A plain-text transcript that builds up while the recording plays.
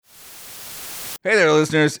Hey there,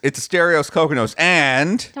 listeners. It's Asterios Kokonos,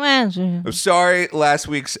 and I'm sorry last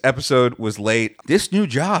week's episode was late. This new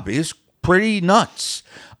job is pretty nuts.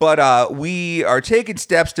 But we are taking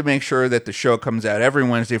steps to make sure that the show comes out every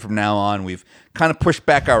Wednesday from now on. We've kind of pushed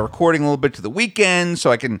back our recording a little bit to the weekend so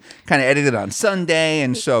I can kind of edit it on Sunday.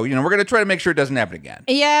 And so, we're going to try to make sure it doesn't happen again.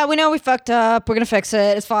 Yeah, we know we fucked up. We're going to fix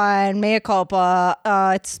it. It's fine. Mea culpa.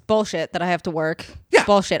 It's bullshit that I have to work. Yeah. It's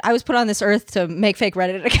bullshit. I was put on this earth to make fake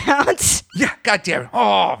Reddit accounts. Yeah, goddamn it.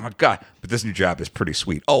 Oh, my God. But this new job is pretty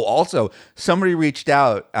sweet. Oh, also, somebody reached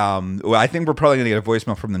out. I think we're probably going to get a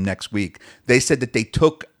voicemail from them next week. They said that they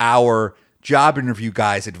took our job interview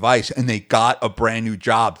guys' advice and they got a brand new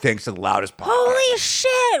job thanks to the Loudest Podcast. Holy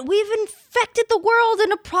shit. We've infected the world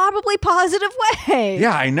in a probably positive way.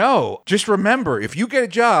 Yeah, I know. Just remember, if you get a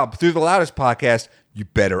job through the Loudest Podcast, you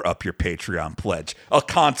better up your Patreon pledge a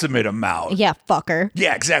consummate amount. Yeah, fucker.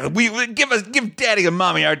 Yeah, exactly. We give daddy and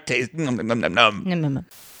mommy our taste. Nom, nom, nom, nom, nom.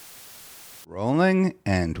 Rolling,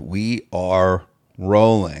 and we are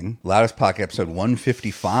rolling. Loudest Podcast episode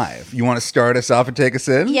 155. You want to start us off and take us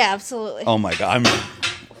in? Yeah, absolutely. Oh my God.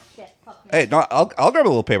 Hey, no, I'll grab a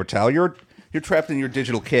little paper towel. You're trapped in your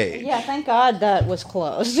digital cage. Yeah, thank God that was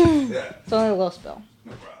closed. Yeah. It's only a little spill.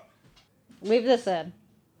 No problem. Leave this in.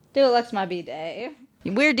 Do it like my B-day.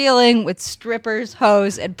 We're dealing with strippers,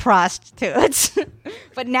 hoes, and prostitutes.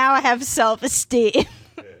 But now I have self-esteem.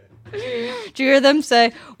 Did you hear them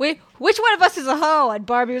say, which one of us is a hoe? And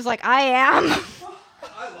Barbie was like, I am.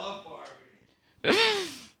 I love Barbie.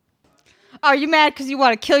 Are you mad because you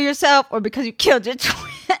want to kill yourself or because you killed your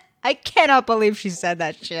twin? I cannot believe she said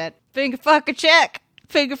that shit. Finger fuck a check.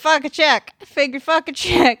 Finger fuck a check. Finger fuck a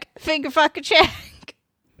check. Finger fuck a check.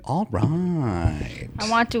 All right. I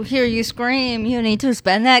want to hear you scream. You need to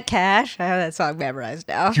spend that cash. I have that song memorized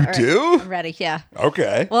now. You do? I'm ready, yeah.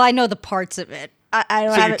 Okay. Well, I know the parts of it. I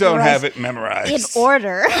don't So have you it don't memorized have it memorized. in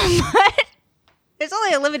order. But there's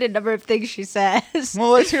only a limited number of things she says. Well,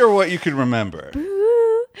 let's hear what you can remember.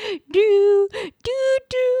 Do, do, do,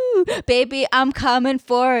 do. Baby, I'm coming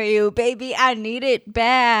for you. Baby, I need it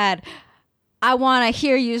bad. I want to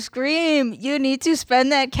hear you scream. You need to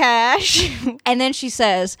spend that cash. And then she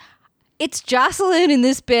says, it's Jocelyn in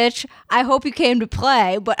this bitch. I hope you came to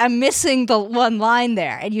play, but I'm missing the one line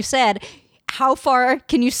there. And you said, how far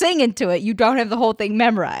can you sing into it? You don't have the whole thing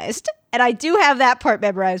memorized. And I do have that part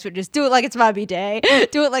memorized, which is do it like it's Mommy Day.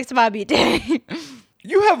 Do it like it's Mommy Day.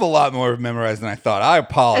 You have a lot more memorized than I thought. I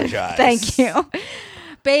apologize. Thank you.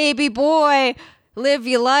 Baby boy, live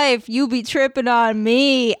your life. You be tripping on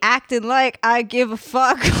me, acting like I give a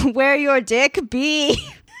fuck where your dick be.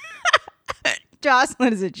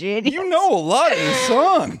 Jocelyn is a genius. You know a lot of this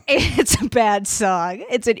song. It's a bad song.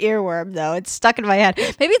 It's an earworm, though. It's stuck in my head.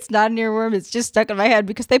 Maybe it's not an earworm. It's just stuck in my head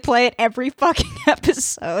because they play it every fucking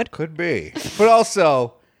episode. Could be. But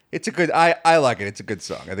also, it's a good, I like it. It's a good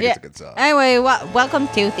song. I think it's a good song. Anyway, welcome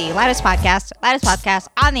to the Loudest Podcast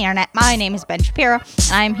on the internet. My name is Ben Shapiro,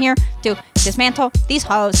 and I'm here to dismantle these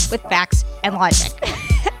hoes with facts and logic.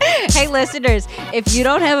 Hey, listeners, if you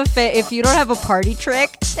don't have a party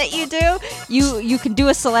trick that you do, you can do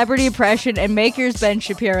a celebrity impression and make yours Ben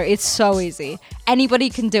Shapiro. It's so easy. Anybody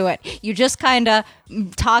can do it. You just kind of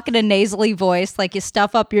talk in a nasally voice, like you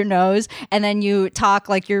stuff up your nose, and then you talk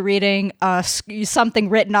like you're reading something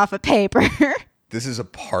written off a paper. This is a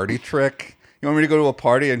party trick. You want me to go to a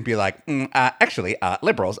party and be like, actually,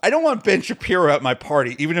 liberals, I don't want Ben Shapiro at my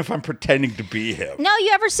party, even if I'm pretending to be him. No,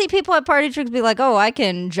 you ever see people at party tricks be like, oh, I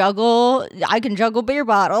can juggle beer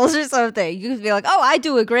bottles or something. You can be like, oh, I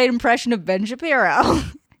do a great impression of Ben Shapiro.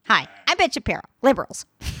 Hi, I'm Ben Shapiro. Liberals.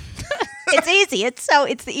 It's easy. It's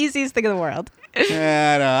the easiest thing in the world.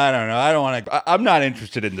 Yeah, I don't know. I'm not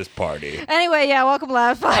interested in this party. Anyway, yeah, welcome to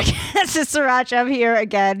Loud Podcast. It's Sriracha. I'm here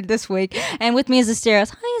again this week. And with me is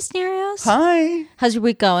Asterios. Hi, Asterios. Hi. How's your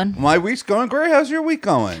week going? My week's going great. How's your week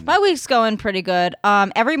going? My week's going pretty good.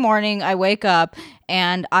 Every morning I wake up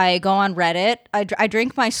and I go on Reddit. I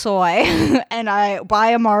drink my soy and I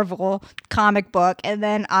buy a Marvel comic book. And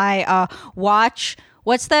then I watch...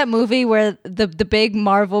 What's that movie where the big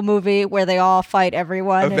Marvel movie where they all fight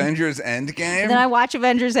everyone? Avengers Endgame? And then I watch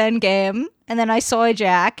Avengers Endgame, and then I soy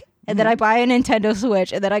jack, and then I buy a Nintendo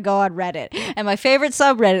Switch, and then I go on Reddit. And my favorite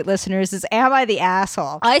subreddit, listeners, is Am I the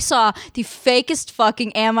Asshole? I saw the fakest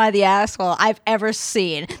fucking Am I the Asshole I've ever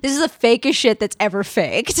seen. This is the fakest shit that's ever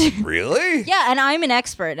faked. Really? Yeah, and I'm an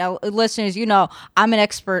expert. Now, listeners, you know, I'm an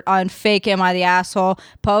expert on fake Am I the Asshole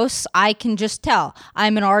posts. I can just tell.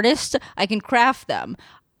 I'm an artist. I can craft them.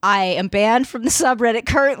 I am banned from the subreddit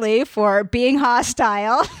currently for being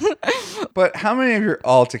hostile. But how many of your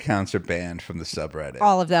alt accounts are banned from the subreddit?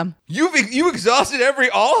 All of them. You exhausted every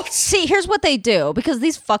alt? See, here's what they do, because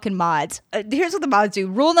these fucking mods, here's what the mods do.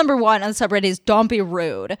 Rule number 1 on the subreddit is don't be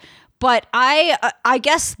rude. But I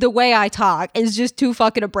guess the way I talk is just too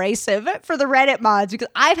fucking abrasive for the Reddit mods, because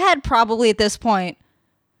I've had probably at this point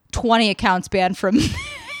 20 accounts banned from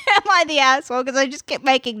Am I the Asshole? Because I just keep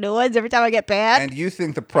making new ones every time I get banned. And you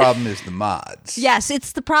think the problem is the mods? Yes,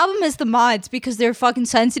 the problem is the mods, because they're fucking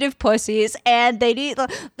sensitive pussies, and they need,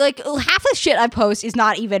 like, half the shit I post is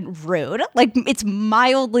not even rude. Like, it's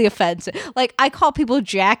mildly offensive. Like, I call people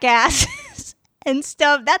jackasses and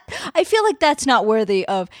stuff. That, I feel like that's not worthy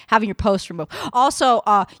of having your post removed. Also,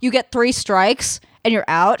 you get 3 strikes and you're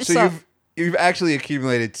out. So you've actually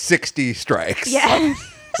accumulated 60 strikes. Yeah.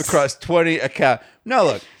 Across 20 accounts. No,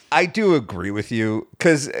 look, I do agree with you,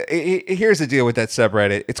 because here's the deal with that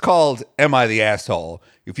subreddit. It's called Am I the Asshole?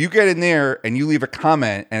 If you get in there and you leave a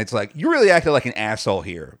comment and it's like, you really acted like an asshole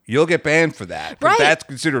here, you'll get banned for that. Right. That's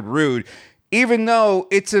considered rude. Even though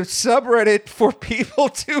it's a subreddit for people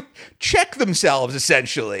to check themselves,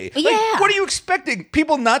 essentially. Yeah. Like, what are you expecting?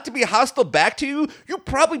 People not to be hostile back to you? You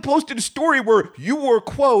probably posted a story where you were,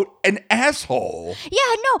 quote, an asshole.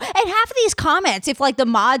 Yeah, no. And half of these comments, if like the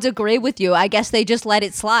mods agree with you, I guess they just let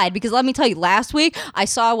it slide. Because let me tell you, last week I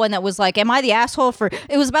saw one that was like, am I the asshole for...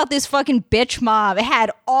 It was about this fucking bitch mom. It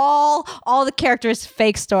had all the characters'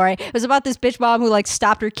 fake story. It was about this bitch mom who like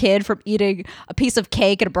stopped her kid from eating a piece of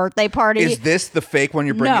cake at a birthday party. Is this the fake one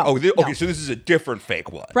you're bringing? No, Okay, so this is a different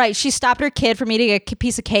fake one. Right. She stopped her kid from eating a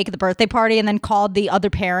piece of cake at the birthday party and then called the other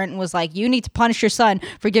parent and was like, you need to punish your son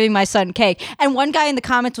for giving my son cake. And one guy in the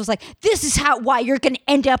comments was like, this is why you're going to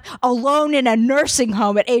end up alone in a nursing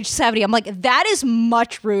home at age 70. I'm like, that is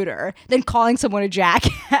much ruder than calling someone a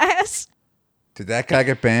jackass. Did that guy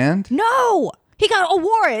get banned? No. He got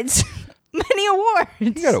awards. Many awards. He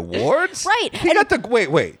got awards? Right. He got the...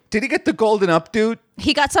 Wait. Did he get the golden updoot?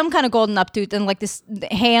 He got some kind of golden updoot and like this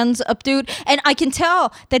hands updoot. And I can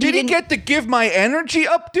tell that Did he get the give my energy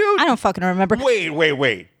updoot? I don't fucking remember.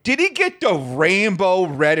 Wait. Did he get the rainbow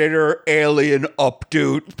Redditor alien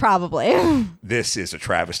updoot? Probably. This is a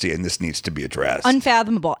travesty and this needs to be addressed.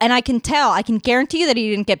 Unfathomable. And I can guarantee you that he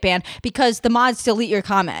didn't get banned because the mods delete your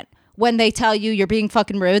comment. When they tell you you're being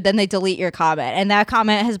fucking rude, then they delete your comment. And that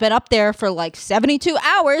comment has been up there for like 72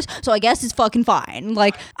 hours, so I guess it's fucking fine.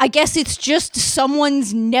 Like, I guess it's just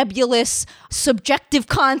someone's nebulous, subjective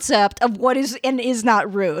concept of what is and is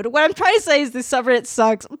not rude. What I'm trying to say is this subreddit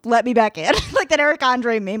sucks. Let me back in. Like that Eric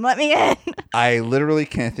Andre meme, let me in. I literally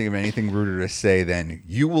can't think of anything ruder to say than,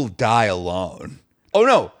 you will die alone. Oh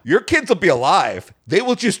no, your kids will be alive. They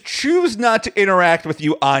will just choose not to interact with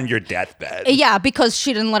you on your deathbed. Yeah, because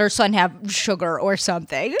she didn't let her son have sugar or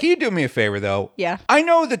something. Can you do me a favor, though? Yeah. I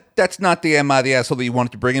know that that's not the Am I the Asshole that you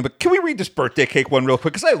wanted to bring in, but can we read this birthday cake one real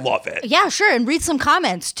quick? Because I love it. Yeah, sure. And read some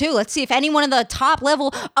comments, too. Let's see if any one of the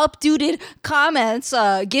top-level, updated comments,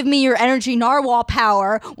 give me your energy narwhal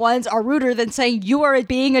power ones are ruder than saying you are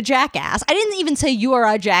being a jackass. I didn't even say you are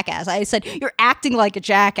a jackass. I said you're acting like a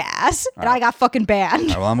jackass. And I got fucking banned. All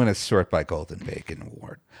right, well, I'm going to sort by Golden Bacon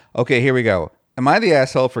Award. Okay, here we go. Am I the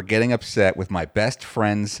asshole for getting upset with my best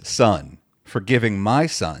friend's son for giving my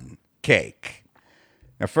son cake?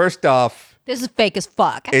 Now, first off, this is fake as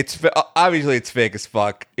fuck. Obviously it's fake as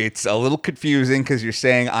fuck. It's a little confusing because you're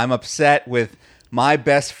saying I'm upset with my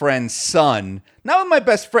best friend's son. Not with my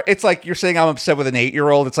best friend. It's like you're saying I'm upset with an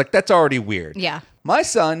 8-year-old. It's like, that's already weird. Yeah. My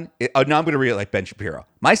son, now I'm going to read it like Ben Shapiro.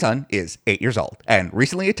 My son is 8 years old and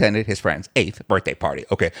recently attended his friend's 8th birthday party.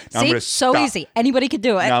 Okay. Now See? I'm gonna so stop. easy. Anybody could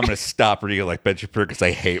do it. Now I'm going to stop reading it like Ben Shapiro because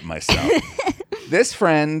I hate myself. This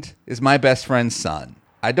friend is my best friend's son.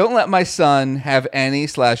 I don't let my son have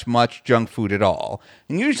any/much junk food at all.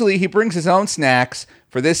 And usually he brings his own snacks.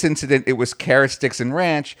 For this incident, it was carrot sticks and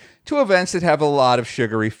ranch to events that have a lot of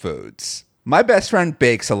sugary foods. My best friend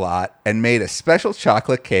bakes a lot and made a special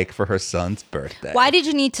chocolate cake for her son's birthday. Why did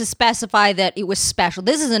you need to specify that it was special?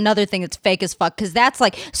 This is another thing that's fake as fuck, because that's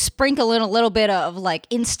like sprinkling a little bit of like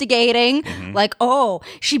instigating. Mm-hmm. Like, oh,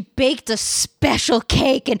 she baked a special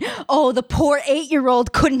cake and oh, the poor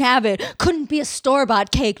 8-year-old couldn't have it. Couldn't be a store-bought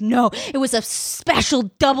cake. No, it was a special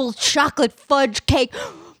double chocolate fudge cake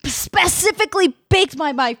specifically baked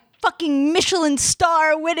by my fucking Michelin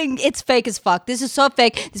star winning. It's fake as fuck. This is so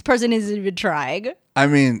fake. This person isn't even trying. I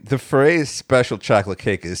mean, the phrase special chocolate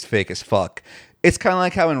cake is fake as fuck. It's kind of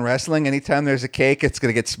like how in wrestling, anytime there's a cake, it's going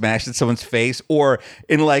to get smashed in someone's face. Or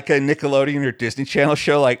in like a Nickelodeon or Disney Channel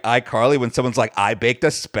show like iCarly, when someone's like, I baked a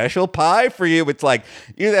special pie for you. It's like,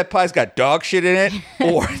 either that pie's got dog shit in it,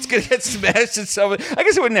 or it's going to get smashed in someone. I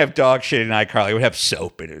guess it wouldn't have dog shit in iCarly. It would have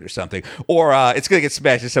soap in it or something. Or it's going to get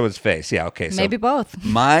smashed in someone's face. Yeah, okay. Maybe both.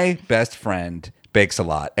 My best friend bakes a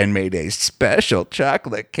lot and made a special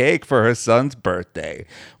chocolate cake for her son's birthday.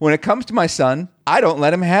 When it comes to my son, I don't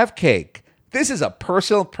let him have cake. This is a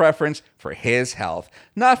personal preference for his health,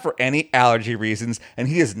 not for any allergy reasons, and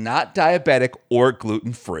he is not diabetic or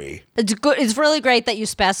gluten-free. It's good. It's really great that you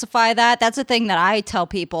specify that. That's a thing that I tell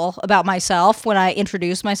people about myself when I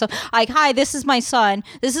introduce myself. Like, hi, this is my son.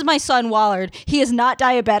 This is my son, Wallard. He is not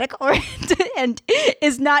diabetic or and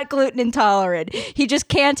is not gluten intolerant. He just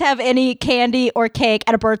can't have any candy or cake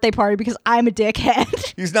at a birthday party because I'm a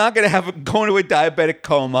dickhead. He's not going to go into a diabetic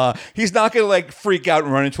coma. He's not going to like freak out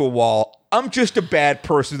and run into a wall. I'm just a bad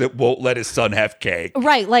person that won't let his son have cake.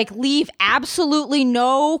 Right, like leave absolutely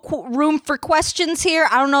no room for questions here.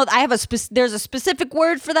 I don't know. I have there's a specific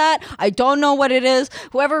word for that. I don't know what it is.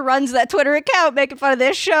 Whoever runs that Twitter account making fun of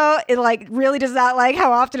this show, it like really does not like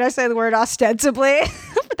how often I say the word ostensibly.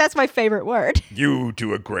 But that's my favorite word. You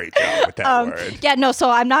do a great job with that word. Yeah, no, so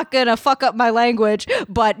I'm not going to fuck up my language,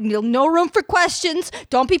 but no room for questions.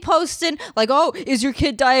 Don't be posting like, oh, is your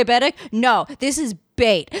kid diabetic? No, this is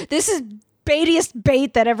bait. This is baitiest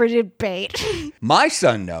bait that ever did bait. My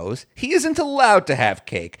son knows he isn't allowed to have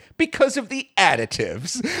cake because of the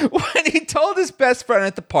additives. When he told his best friend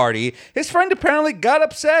at the party, his friend apparently got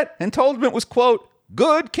upset and told him it was, quote,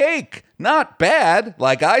 good cake, not bad,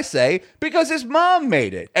 like I say, because his mom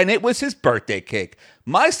made it, and it was his birthday cake.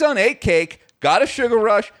 My son ate cake, got a sugar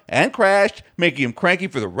rush, and crashed, making him cranky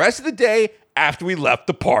for the rest of the day after we left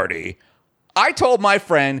the party. I told my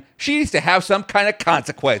friend she needs to have some kind of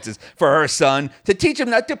consequences for her son to teach him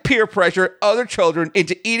not to peer pressure other children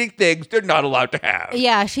into eating things they're not allowed to have.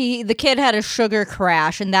 Yeah, the kid had a sugar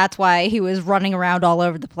crash, and that's why he was running around all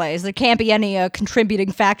over the place. There can't be any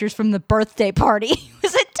contributing factors from the birthday party. He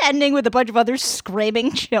was attending with a bunch of other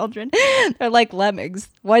screaming children. They're like lemmings.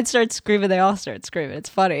 One starts screaming, they all start screaming. It's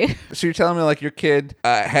funny. So you're telling me like your kid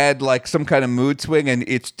had like some kind of mood swing and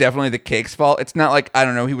it's definitely the cake's fault? It's not like, I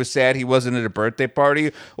don't know, he was sad he wasn't at a birthday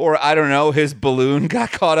party, or I don't know, his balloon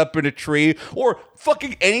got caught up in a tree, or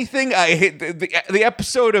fucking anything. I hate the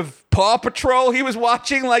episode of Paw Patrol he was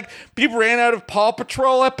watching. Like, people ran out of Paw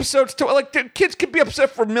Patrol episodes to like, kids can be upset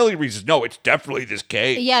for a million reasons. No, it's definitely this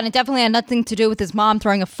cake. Yeah, and it definitely had nothing to do with his mom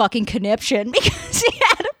throwing a fucking conniption because he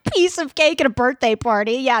had a piece of cake at a birthday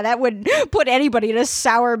party. Yeah, that would put anybody in a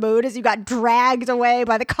sour mood as you got dragged away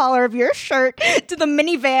by the collar of your shirt to the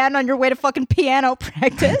minivan on your way to fucking piano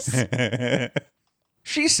practice.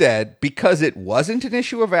 She said because it wasn't an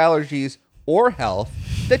issue of allergies or health,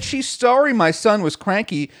 that she's sorry my son was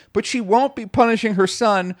cranky, but she won't be punishing her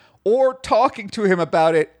son or talking to him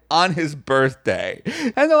about it on his birthday.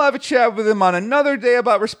 And they'll have a chat with him on another day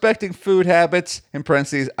about respecting food habits. In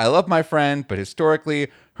parentheses, I love my friend, but historically,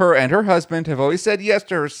 her and her husband have always said yes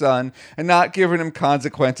to her son and not given him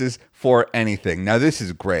consequences for anything. Now, this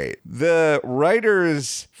is great. The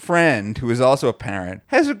writer's friend, who is also a parent,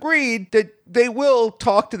 has agreed that they will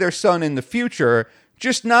talk to their son in the future,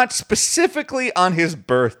 just not specifically on his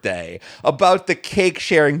birthday, about the cake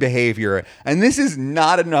sharing behavior. And this is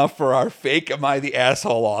not enough for our fake Am I the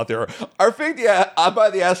Asshole author. Our fake Am I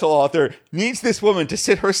the Asshole author needs this woman to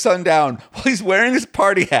sit her son down while he's wearing his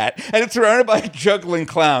party hat and it's surrounded by juggling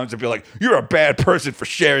clowns and be like, you're a bad person for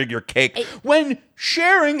sharing your cake. When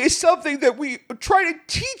sharing is something that we try to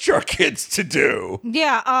teach our kids to do.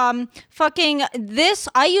 Yeah, fucking this,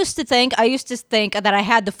 I used to think that I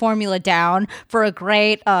had the formula down for a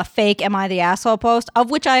great fake Am I the Asshole post, of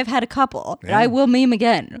which I have had a couple. Yeah. And I will meme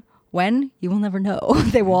again. When? You will never know.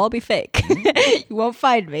 They will all be fake. You won't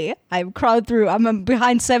find me. I'm crawling through. I'm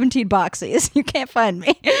behind 17 boxes. You can't find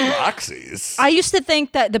me. Boxes? I used to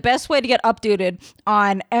think that the best way to get updated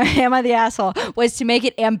on Am I the Asshole was to make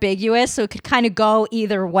it ambiguous so it could kind of go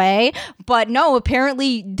either way. But no,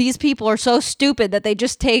 apparently these people are so stupid that they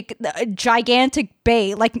just take a gigantic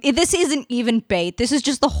bait. Like, this isn't even bait. This is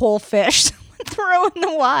just the whole fish. Throw in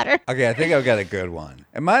the water. Okay, I think I've got a good one.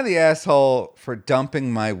 Am I the asshole for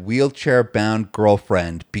dumping my wheelchair-bound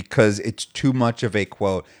girlfriend because it's too much of a,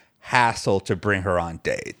 quote, hassle to bring her on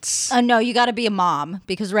dates? No, you gotta be a mom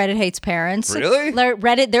because Reddit hates parents. Really?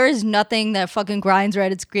 Reddit, there is nothing that fucking grinds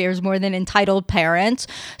Reddit's gears more than entitled parents.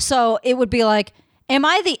 So it would be like, am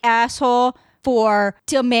I the asshole for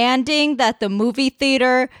demanding that the movie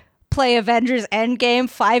theater play Avengers Endgame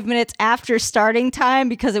 5 minutes after starting time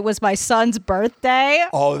because it was my son's birthday.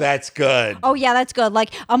 Oh, that's good. Oh, yeah, that's good.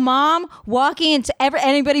 Like a mom walking into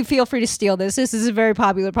anybody feel free to steal this. This is a very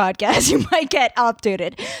popular podcast. You might get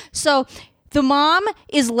updated. So the mom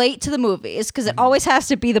is late to the movies because it always has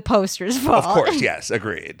to be the poster's fault. Of course, yes,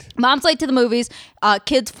 agreed. Mom's late to the movies.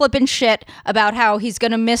 Kid's flipping shit about how he's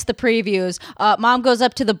going to miss the previews. Mom goes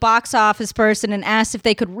up to the box office person and asks if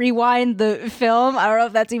they could rewind the film. I don't know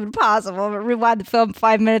if that's even possible, but rewind the film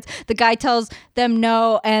 5 minutes. The guy tells them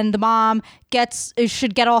no, and the mom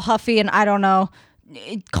should get all huffy and I don't know,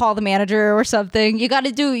 call the manager or something. You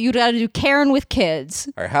gotta do Karen with kids.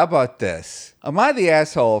 All right, how about this? Am I the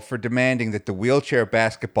asshole for demanding that the wheelchair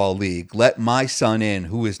basketball league let my son in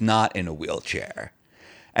who is not in a wheelchair?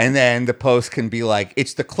 And then the post can be like,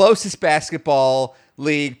 it's the closest basketball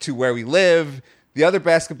league to where we live. The other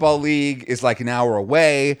basketball league is like an hour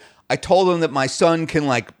away. I told him that my son can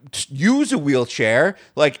like use a wheelchair.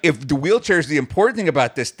 Like if the wheelchair is the important thing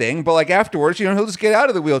about this thing, but like afterwards, he'll just get out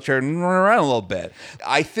of the wheelchair and run around a little bit.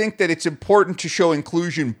 I think that it's important to show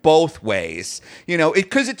inclusion both ways,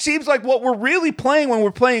 because it seems like what we're really playing when we're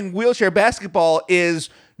playing wheelchair basketball is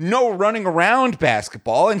no running around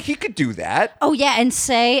basketball, and he could do that. Oh yeah, and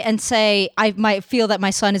say I might feel that my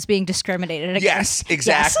son is being discriminated against. Yes,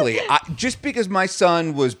 exactly. Yes. Just because my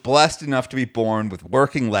son was blessed enough to be born with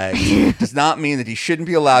working legs does not mean that he shouldn't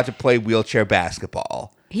be allowed to play wheelchair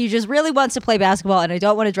basketball. He just really wants to play basketball, and I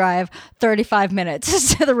don't want to drive 35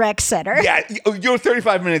 minutes to the rec center. Yeah,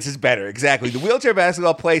 35 minutes is better. Exactly. The wheelchair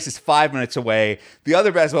basketball place is 5 minutes away. The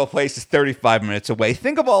other basketball place is 35 minutes away.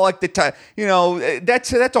 Think of all like the time.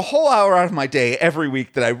 That's a whole hour out of my day every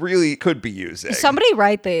week that I really could be using. Somebody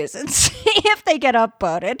write these and see if they get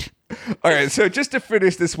upvoted. All right, so just to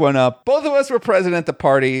finish this one up, both of us were present at the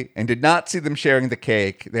party and did not see them sharing the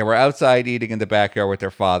cake. They were outside eating in the backyard with their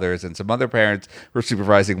fathers, and some other parents were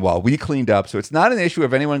supervising while we cleaned up. So it's not an issue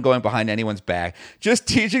of anyone going behind anyone's back, just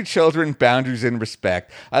teaching children boundaries and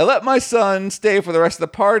respect. I let my son stay for the rest of the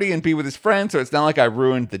party and be with his friends, so it's not like I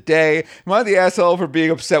ruined the day. Am I the asshole for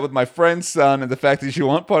being upset with my friend's son and the fact that you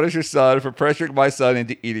won't punish your son for pressuring my son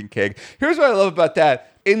into eating cake? Here's what I love about that.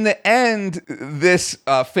 In the end, this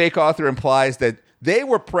fake author implies that they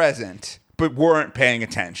were present but weren't paying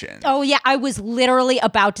attention. Oh, yeah. I was literally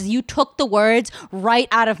about to. You took the words right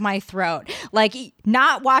out of my throat. Like,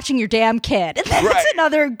 not watching your damn kid. That's right.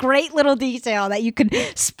 Another great little detail that you can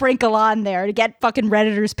sprinkle on there to get fucking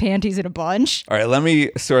Redditors' panties in a bunch. All right, let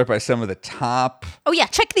me sort by some of the top. Oh, yeah.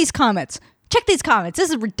 Check these comments. This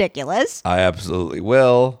is ridiculous. I absolutely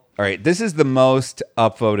will. All right, this is the most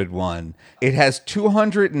upvoted one. It has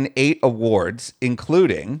 208 awards,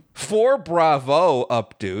 including 4 Bravo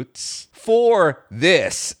updoots, 4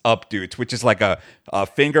 this updoots, which is like a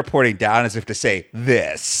finger pointing down as if to say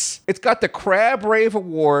this. It's got the Crab Rave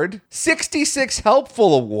Award, 66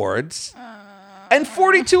 Helpful Awards, and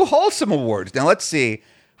 42 Wholesome Awards. Now let's see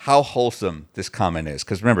how wholesome this comment is,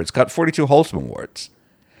 because remember, it's got 42 Wholesome Awards.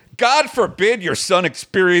 God forbid your son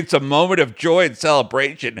experience a moment of joy and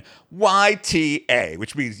celebration. YTA,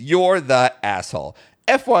 which means you're the asshole.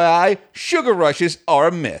 FYI, sugar rushes are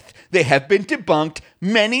a myth. They have been debunked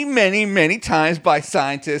many, many, many times by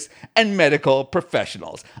scientists and medical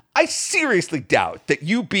professionals. I seriously doubt that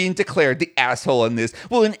you being declared the asshole in this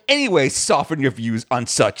will in any way soften your views on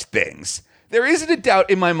such things. There isn't a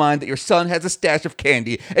doubt in my mind that your son has a stash of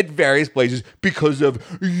candy at various places because of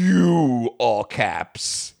you, all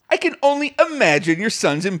caps. I can only imagine your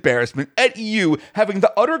son's embarrassment at you having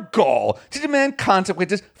the utter gall to demand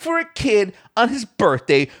consequences for a kid on his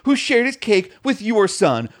birthday who shared his cake with your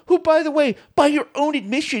son, who, by the way, by your own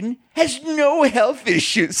admission, has no health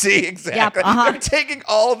issues. See, exactly. Yep, They're taking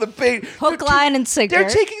all the bait. Hook, line, and sinker. They're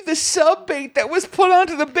taking the sub-bait that was put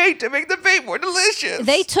onto the bait to make the bait more delicious.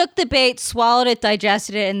 They took the bait, swallowed it,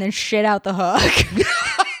 digested it, and then shit out the hook.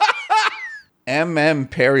 M.M.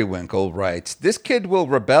 Periwinkle writes, this kid will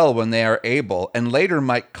rebel when they are able and later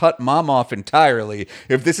might cut mom off entirely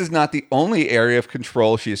if this is not the only area of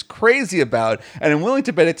control she is crazy about, and I'm willing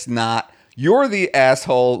to bet it's not. You're the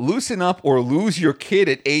asshole. Loosen up or lose your kid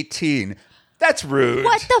at 18. That's rude.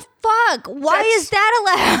 What the fuck? Why is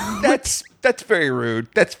that allowed? That's very rude.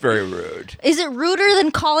 That's very rude. Is it ruder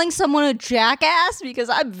than calling someone a jackass? Because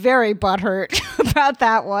I'm very butthurt about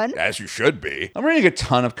that one. As you should be. I'm reading a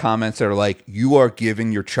ton of comments that are like, you are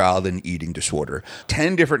giving your child an eating disorder.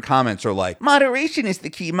 10 different comments are like, moderation is the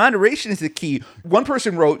key. Moderation is the key. One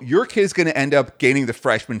person wrote, your kid's going to end up gaining the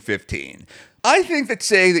freshman 15. I think that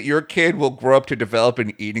saying that your kid will grow up to develop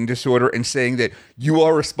an eating disorder and saying that you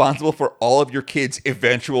are responsible for all of your kid's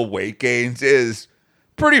eventual weight gains is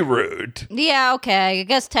pretty rude. Yeah, okay. I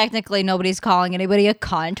guess technically nobody's calling anybody a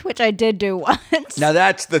cunt, which I did do once.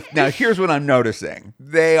 Now here's what I'm noticing.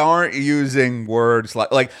 They aren't using words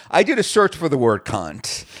like I did a search for the word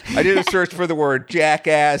cunt. I did a search for the word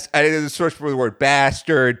jackass. I did a search for the word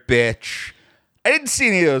bastard, bitch. I didn't see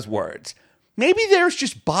any of those words. Maybe there's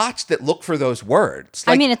just bots that look for those words.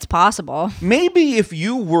 I mean, it's possible. Maybe if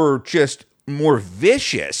you were just more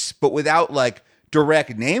vicious, but without like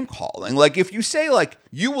direct name calling, like if you say like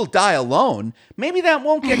you will die alone, maybe that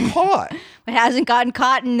won't get caught. It hasn't gotten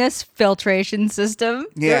caught in this filtration system.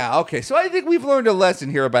 Yeah, okay. So I think we've learned a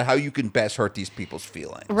lesson here about how you can best hurt these people's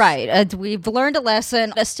feelings. Right. We've learned a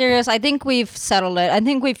lesson. Asterios, I think we've settled it. I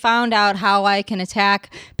think we found out how I can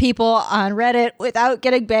attack people on Reddit without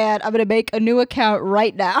getting banned. I'm going to make a new account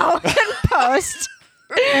right now and post.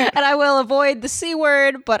 And I will avoid the C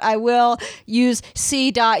word, but I will use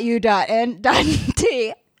C.U.N.T.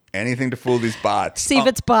 Anything to fool these bots. See if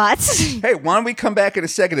it's bots. Hey, why don't we come back in a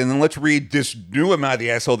second and then let's read this new Am I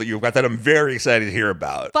the Asshole that you've got that I'm very excited to hear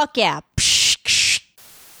about. Fuck yeah.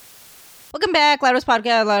 Welcome back, Loudest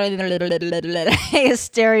Podcast. Hey,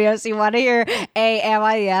 Asterios, you want to hear Am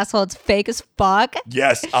I the Asshole? It's fake as fuck.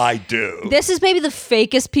 Yes, I do. This is maybe the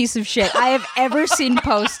fakest piece of shit I have ever seen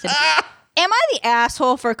posted. Am I the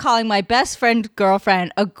asshole for calling my best friend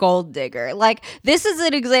girlfriend a gold digger? Like, this is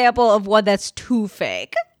an example of one that's too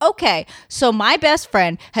fake. Okay, so my best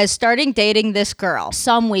friend has started dating this girl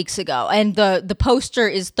some weeks ago, and the poster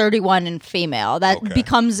is 31 and female. That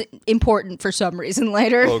becomes important for some reason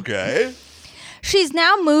later. Okay. She's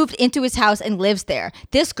now moved into his house and lives there.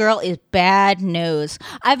 This girl is bad news.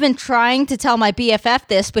 I've been trying to tell my BFF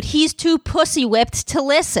this, but he's too pussy-whipped to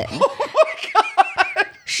listen. Oh my God.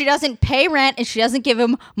 She doesn't pay rent and she doesn't give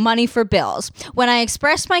him money for bills. When I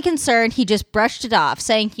expressed my concern, he just brushed it off,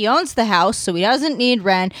 saying he owns the house, so he doesn't need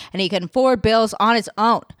rent and he can afford bills on his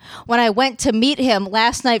own. When I went to meet him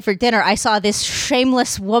last night for dinner, I saw this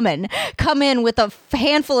shameless woman come in with a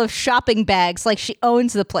handful of shopping bags like she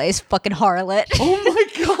owns the place. Fucking harlot. Oh my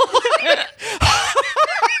God.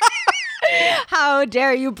 How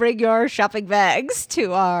dare you bring your shopping bags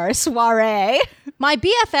to our soiree? My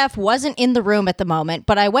BFF wasn't in the room at the moment,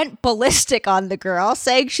 but I went ballistic on the girl,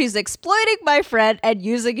 saying she's exploiting my friend and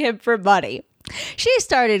using him for money. She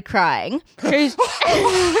started crying.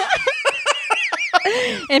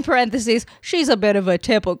 In parentheses, she's a bit of a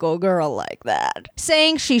typical girl like that.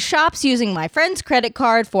 Saying she shops using my friend's credit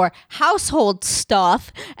card for household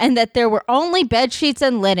stuff and that there were only bed sheets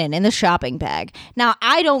and linen in the shopping bag. Now,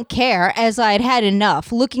 I don't care, as I'd had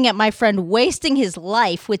enough looking at my friend wasting his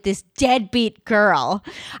life with this deadbeat girl.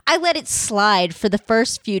 I let it slide for the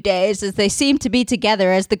first few days as they seemed to be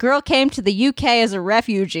together as the girl came to the UK as a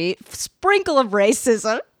refugee. Sprinkle of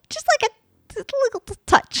racism. Just like a little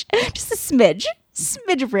touch. Just a smidge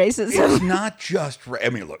of racism. It's not just, I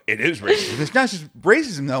mean, look, it is racism. It's not just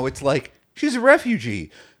racism, though. It's like, she's a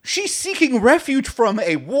refugee. She's seeking refuge from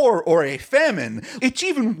a war or a famine. It's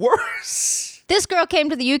even worse. This girl came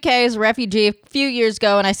to the UK as a refugee a few years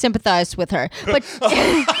ago, and I sympathized with her. But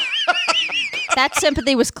that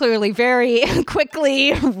sympathy was clearly very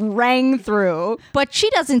quickly rang through. But she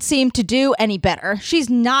doesn't seem to do any better. She's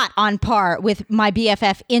not on par with my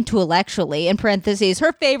BFF intellectually. In parentheses,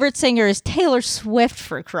 her favorite singer is Taylor Swift,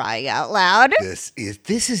 for crying out loud. This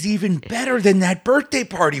is even better than that birthday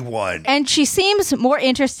party one. And she seems more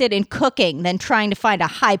interested in cooking than trying to find a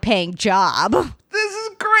high-paying job. This is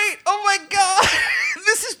great. Oh my God.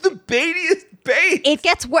 This is the baitiest bait. It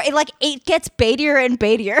gets baitier and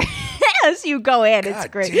baitier as you go in. It's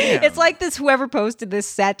great. Damn. It's like this, whoever posted this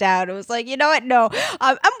sat down. It was like, you know what? No,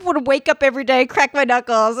 I'm going to wake up every day, crack my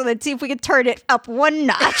knuckles, and then see if we can turn it up one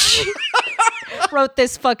notch. Wrote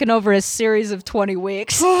this fucking over a series of 20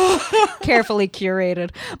 weeks. Carefully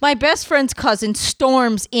curated. My best friend's cousin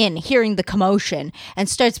storms in, hearing the commotion, and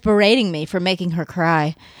starts berating me for making her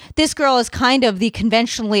cry. This girl is kind of the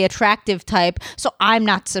conventionally attractive type, so I'm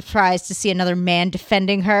not surprised to see another man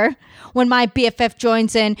defending her. When my BFF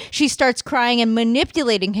joins in, she starts crying and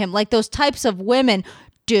manipulating him like those types of women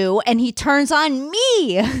do, and he turns on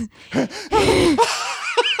me.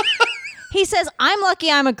 He says, I'm lucky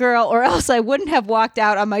I'm a girl, or else I wouldn't have walked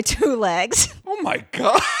out on my two legs. Oh my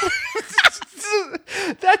God.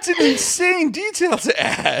 That's an insane detail to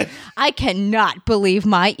add. I cannot believe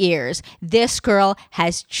my ears. This girl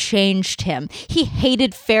has changed him. He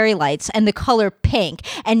hated fairy lights and the color pink,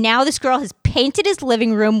 and now this girl has painted his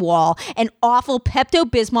living room wall an awful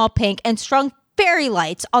Pepto-Bismol pink and strung fairy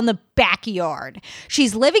lights on the backyard.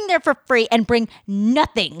 She's living there for free and bring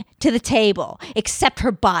nothing to the table except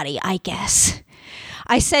her body, I guess.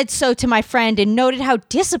 I said so to my friend and noted how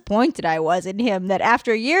disappointed I was in him that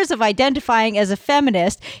after years of identifying as a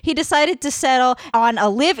feminist, he decided to settle on a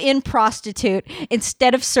live-in prostitute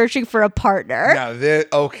instead of searching for a partner. Now,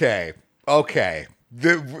 okay.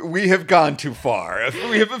 We have gone too far.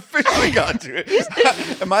 We have officially gone too.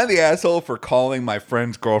 Am I the asshole for calling my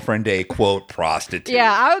friend's girlfriend a, quote, prostitute? Yeah,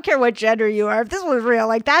 I don't care what gender you are. If this was real,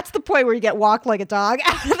 like, that's the point where you get walked like a dog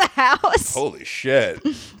out of the house. Holy shit.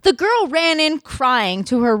 The girl ran in crying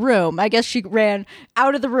to her room. I guess she ran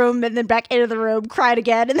out of the room and then back into the room, cried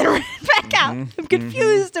again, and then ran back out. I'm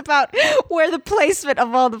confused about where the placement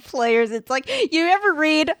of all the players. It's like, you ever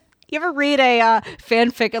read a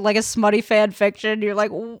fanfic, like a smutty fan fiction? You're like,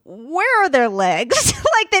 where are their legs?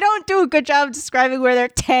 Like, they don't do a good job of describing where their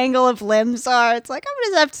tangle of limbs are. It's like, I'm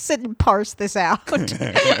going to have to sit and parse this out.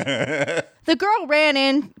 The girl ran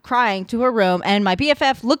in crying to her room, and my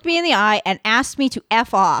BFF looked me in the eye and asked me to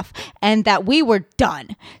F off, and that we were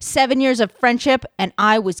done. 7 years of friendship, and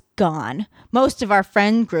I was gone. Most of our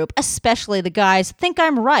friend group, especially the guys, think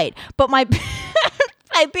I'm right, but my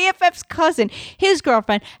BFF's cousin, his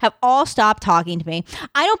girlfriend, have all stopped talking to me.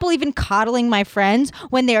 I don't believe in coddling my friends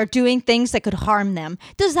when they are doing things that could harm them.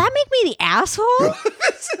 Does that make me the asshole?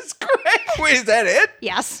 This is great. Wait, is that it?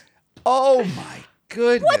 Yes. Oh my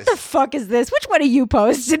goodness. What the fuck is this? Which one of you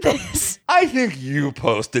posted this? I think you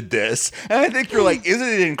posted this. And I think you're like, isn't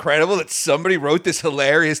it incredible that somebody wrote this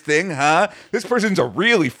hilarious thing, huh? This person's a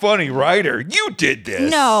really funny writer. You did this.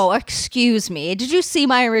 No, excuse me. Did you see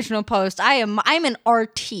my original post? I'm an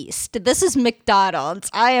artiste. This is McDonald's.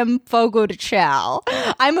 I am Fogo de Chao.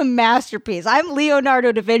 I'm a masterpiece. I'm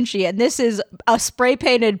Leonardo da Vinci, and this is a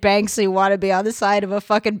spray-painted Banksy wannabe on the side of a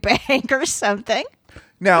fucking bank or something.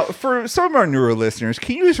 Now, for some of our newer listeners,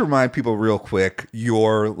 can you just remind people real quick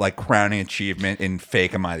your like crowning achievement in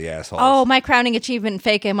Fake Am I the Assholes? Oh, my crowning achievement in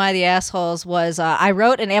Fake Am I the Assholes was I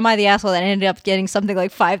wrote an Am I the Asshole that ended up getting something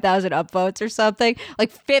like 5,000 upvotes or something.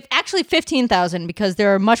 Like actually 15,000 because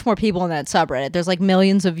there are much more people in that subreddit. There's like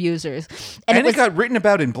millions of users. And it got written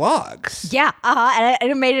about in blogs. Yeah,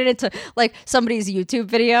 and it made it into like somebody's YouTube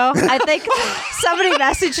video. I think somebody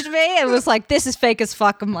messaged me and was like, "This is fake as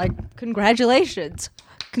fuck." I'm like, "Congratulations.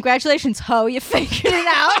 Congratulations, ho, you figured it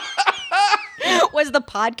out." Was the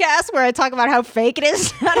podcast where I talk about how fake it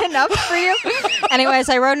is not enough for you? Anyways,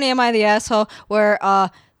 I wrote an Am I the Asshole where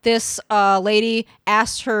this lady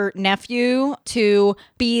asked her nephew to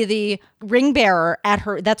be the ring bearer at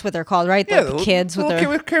her, that's what they're called, right? Yeah, the kids with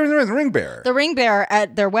their... carrying the ring bearer. The ring bearer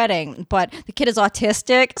at their wedding, but the kid is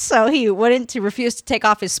autistic, so he refused to take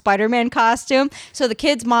off his Spider-Man costume. So the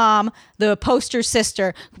kid's mom, the poster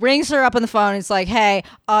sister, rings her up on the phone and is like, "Hey,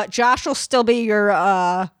 Josh will still be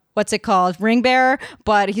your... what's it called? Ring bearer,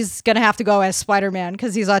 but he's going to have to go as Spider-Man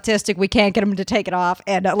because he's autistic. We can't get him to take it off.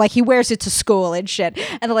 And like he wears it to school and shit."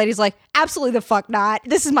 And the lady's like, "Absolutely the fuck not.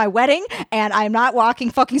 This is my wedding and I'm not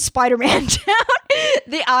walking fucking Spider-Man down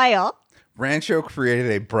the aisle." Rancho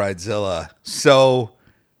created a bridezilla so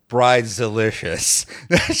bride's-delicious.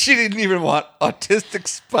 She didn't even want autistic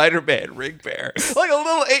Spider-Man ring bearer. Like a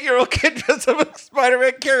little 8-year-old kid dressed up like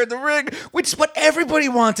Spider-Man carrying the ring, which is what everybody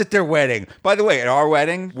wants at their wedding. By the way, at our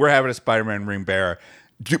wedding, we're having a Spider-Man ring bearer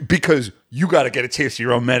because you got to get a taste of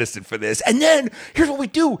your own medicine for this. And then here's what we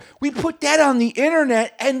do. We put that on the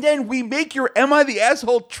internet and then we make your Am I the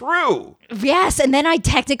Asshole true. Yes, and then I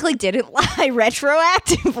technically didn't lie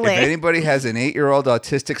retroactively. If anybody has an 8-year-old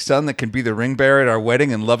autistic son that can be the ring bearer at our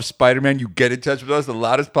wedding and loves Spider-Man, you get in touch with us,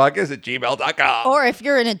 theloudestpodcast@gmail.com. Or if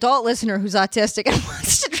you're an adult listener who's autistic and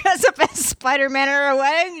wants to dress up as Spider-Man at our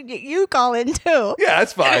wedding, you call in too. Yeah,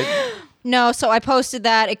 that's fine. No, so I posted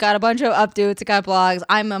that. It got a bunch of updates. It got blogs.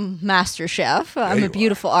 I'm a master chef. I'm a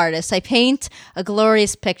beautiful artist. I paint a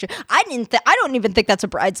glorious picture. I don't even think that's a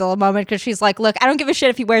bridezilla moment because she's like, "Look, I don't give a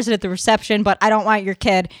shit if he wears it at the reception, but I don't want your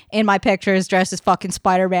kid in my pictures dressed as fucking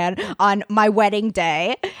Spider-Man on my wedding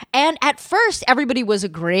day." And at first, everybody was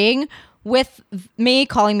agreeing with me,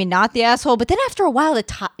 calling me not the asshole, but then after a while the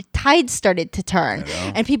tide started to turn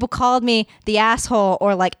and people called me the asshole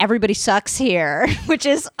or like everybody sucks here, which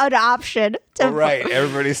is an option to right,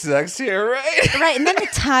 everybody sucks here, right? Right, and then the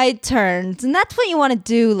tide turns, and that's what you want to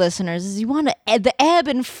do, listeners, is you want to the ebb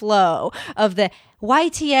and flow of the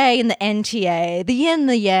YTA and the NTA, the yin,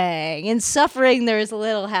 the yang. In suffering, there is a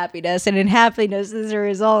little happiness, and in happiness, there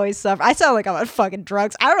is always suffering. I sound like I'm on fucking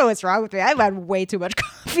drugs. I don't know what's wrong with me. I've had way too much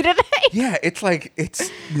coffee today. Yeah, it's like,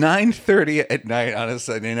 it's 9:30 at night on a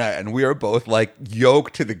Sunday night, and we are both like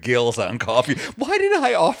yoked to the gills on coffee. Why did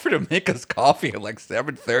I offer to make us coffee at like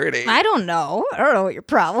 7:30? I don't know. I don't know what your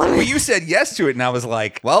problem is. Well, you said yes to it, and I was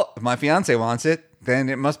like, well, if my fiance wants it, then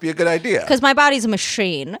it must be a good idea. Because my body's a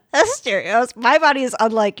machine. Asterios. My body is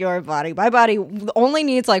unlike your body. My body only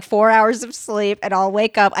needs like 4 hours of sleep, and I'll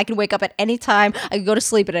wake up. I can wake up at any time. I can go to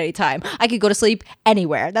sleep at any time. I can go to sleep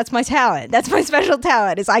anywhere. That's my talent. That's my special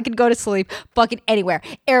talent, is I can go to sleep fucking anywhere.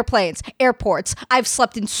 Airplanes, airports. I've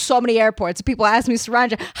slept in so many airports. People ask me,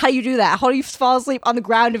 Saranja, how do you do that? How do you fall asleep on the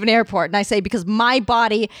ground of an airport? And I say, because my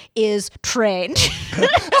body is trained.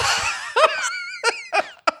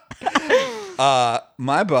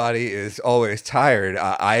 My body is always tired.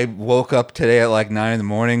 I woke up today at like 9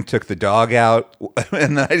 a.m, took the dog out,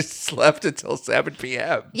 and then I slept until 7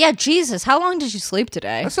 p.m. Yeah, Jesus. How long did you sleep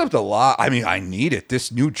today? I slept a lot. I mean, I need it.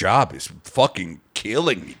 This new job is fucking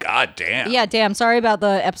killing me. God damn. Yeah, damn. Sorry about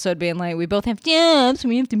the episode being late. We both have jobs, so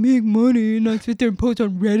we have to make money and not sit there and post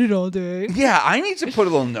on Reddit all day. Yeah, I need to put a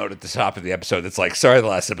little note at the top of the episode that's like, sorry, the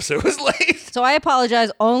last episode was late. So I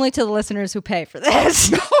apologize only to the listeners who pay for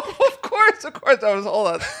this. No, of course. Hold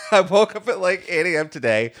on. I woke up at like 8 a.m.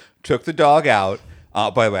 today, took the dog out.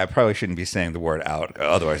 By the way, I probably shouldn't be saying the word out.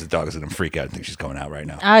 Otherwise, the dog is going to freak out and think she's going out right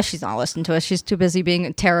now. She's not listening to us. She's too busy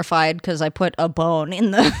being terrified because I put a bone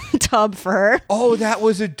in the tub for her. Oh, that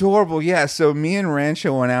was adorable. Yeah, so me and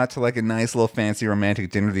Rancho went out to like a nice little fancy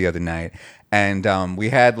romantic dinner the other night. And we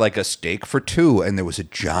had like a steak for two, and there was a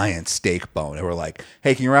giant steak bone. And we're like,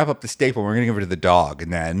 hey, can you wrap up the steak bone? We're going to give it to the dog.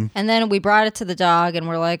 And then we brought it to the dog, and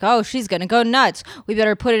we're like, oh, she's going to go nuts. We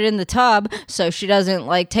better put it in the tub so she doesn't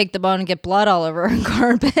like take the bone and get blood all over her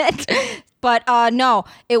carpet. But no,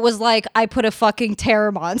 it was like I put a fucking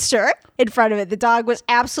terror monster in front of it. The dog was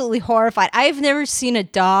absolutely horrified. I've never seen a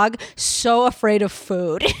dog so afraid of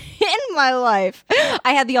food in my life.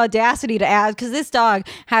 I had the audacity to ask, because this dog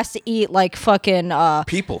has to eat like fucking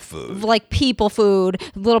people food. Like people food,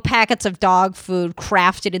 little packets of dog food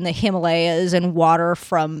crafted in the Himalayas and water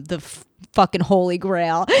from the fucking Holy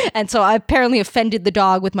Grail. And so I apparently offended the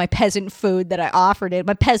dog with my peasant food that I offered it,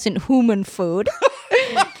 my peasant human food.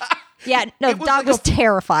 Yeah, no, the dog was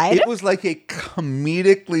terrified. It was like a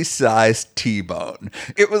comedically sized T-bone.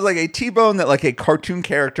 It was like a T-bone that like a cartoon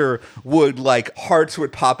character would like, hearts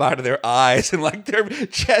would pop out of their eyes and like their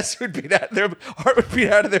chest would beat out, their heart would beat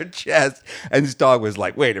out of their chest. And this dog was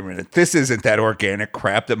like, wait a minute, this isn't that organic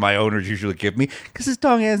crap that my owners usually give me. Because this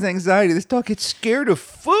dog has anxiety. This dog gets scared of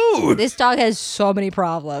food. This dog has so many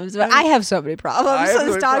problems. But I have so many problems. So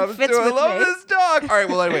this dog fits with me. I love this dog. All right,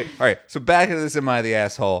 well, anyway. All right, so back to this Am I the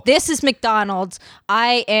Asshole? This is McDonald's.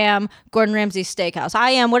 I am Gordon Ramsay's Steakhouse.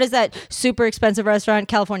 I am, what is that super expensive restaurant?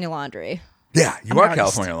 California Laundry. Yeah, you are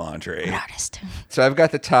California Laundry. I'm an artist. So I've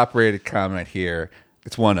got the top rated comment here.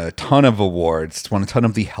 It's won a ton of awards. It's won a ton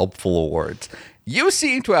of the helpful awards. You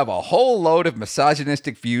seem to have a whole load of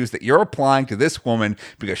misogynistic views that you're applying to this woman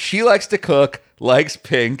because she likes to cook, likes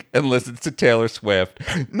Pink, and listens to Taylor Swift.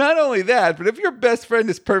 Not only that, but if your best friend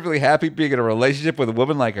is perfectly happy being in a relationship with a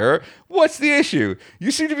woman like her, what's the issue? You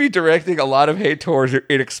seem to be directing a lot of hate towards her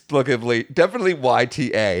inexplicably. Definitely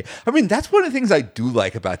YTA. I mean, that's one of the things I do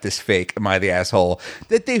like about this fake Am I the Asshole?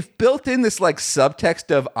 That they've built in this like subtext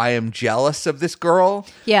of I am jealous of this girl.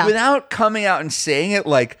 Yeah. Without coming out and saying it.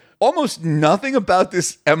 Like, almost nothing about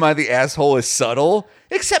this Am I the Asshole is subtle,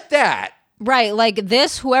 except that. Right, like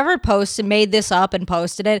this, whoever made this up and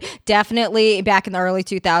posted it, definitely back in the early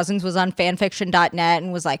 2000s was on fanfiction.net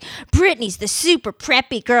and was like, Britney's the super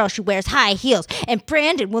preppy girl, she wears high heels, and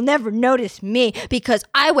Brandon will never notice me because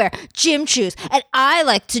I wear gym shoes and I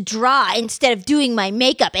like to draw instead of doing my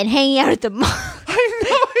makeup and hanging out at the mall. I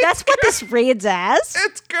know. That's what this reads as.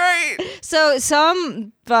 It's great. So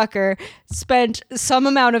some fucker spent some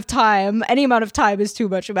amount of time, any amount of time is too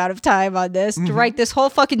much amount of time on this, to write this whole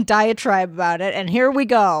fucking diatribe about it. And here we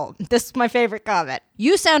go. This is my favorite comment.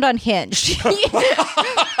 You sound unhinged.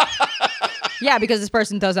 Yeah, because this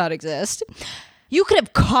person does not exist. You could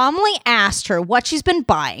have calmly asked her what she's been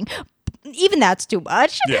buying. Even that's too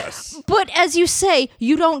much. Yes. But as you say,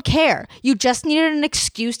 you don't care. You just needed an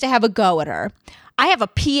excuse to have a go at her. I have a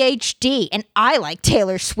PhD and I like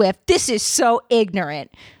Taylor Swift. This is so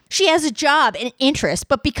ignorant. She has a job and interest,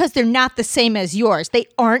 but because they're not the same as yours, they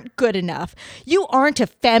aren't good enough. You aren't a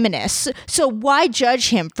feminist, so why judge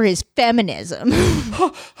him for his feminism? This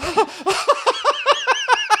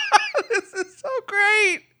is so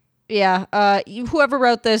great. Yeah, whoever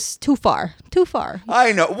wrote this, too far. Too far.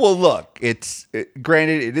 I know. Well, look,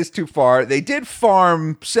 granted, it is too far. They did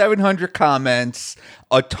farm 700 comments.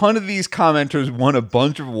 A ton of these commenters won a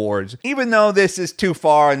bunch of awards. Even though this is too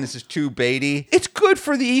far and this is too baity, it's good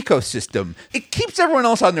for the ecosystem. It keeps everyone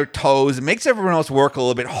else on their toes. It makes everyone else work a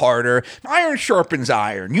little bit harder. Iron sharpens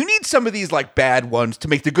iron. You need some of these like bad ones to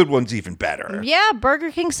make the good ones even better. Yeah,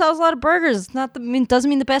 Burger King sells a lot of burgers. Doesn't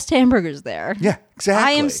mean the best hamburgers there. Yeah,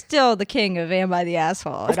 exactly. I am still the king of Am I the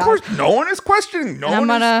Asshole? Of course, no one is questioning. No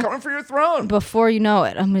one is coming for your throne. Before you know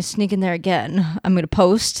it, I'm going to sneak in there again. I'm going to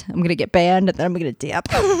post. I'm going to get banned, and then I'm going to dip.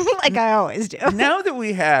 Like I always do. Now that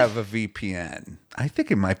we have a VPN, I think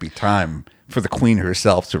it might be time for the queen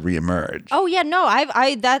herself to reemerge. Oh yeah, no,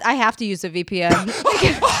 I have to use a VPN.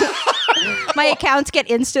 My accounts get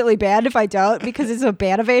instantly banned if I don't because it's a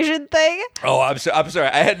ban evasion thing. Oh, I'm sorry.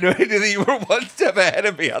 I had no idea that you were one step ahead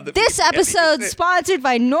of me on the This episode sponsored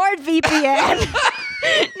by NordVPN.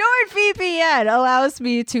 NordVPN allows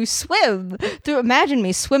me to swim through. Imagine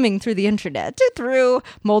me swimming through the internet through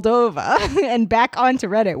Moldova and back onto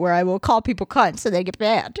Reddit, where I will call people cunts and they get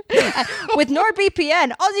banned. With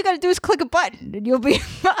NordVPN, all you got to do is click a button and you'll be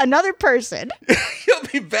another person. You'll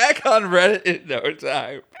be back on Reddit in no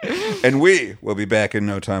time. And we will be back in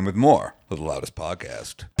no time with more of the Loudest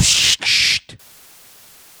Podcast.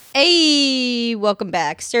 Hey, welcome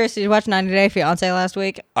back. Seriously, did you watch 90 Day Fiancé last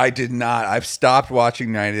week? I did not. I've stopped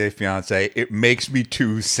watching 90 Day Fiancé. It makes me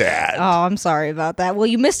too sad. Oh, I'm sorry about that. Well,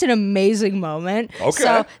 you missed an amazing moment. Okay.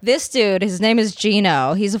 So this dude, his name is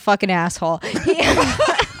Gino. He's a fucking asshole.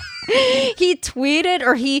 He tweeted,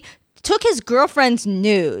 or he took his girlfriend's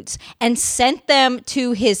nudes and sent them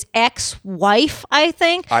to his ex-wife, I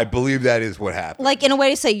think. I believe that is what happened. Like in a way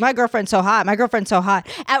to say, my girlfriend's so hot, my girlfriend's so hot.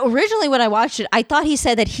 Originally when I watched it, I thought he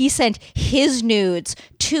said that he sent his nudes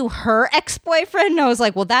to her ex-boyfriend. And I was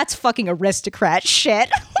like, well, that's fucking aristocrat shit.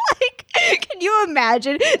 Like, can you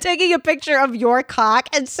imagine taking a picture of your cock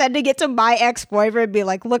and sending it to my ex-boyfriend and be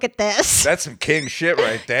like, look at this? That's some king shit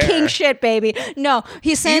right there. King shit, baby. No,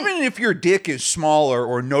 he sent... Even if your dick is smaller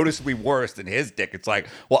or noticeably worse than his dick, it's like,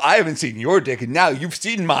 well, I haven't seen your dick, and now you've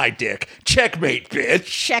seen my dick. Checkmate, bitch.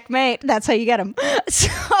 Checkmate. That's how you get him. So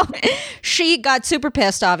she got super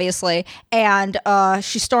pissed, obviously, and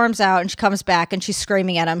she storms out, and she comes back, and she's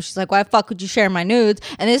screaming at him. She's like, why the fuck would you share my nudes?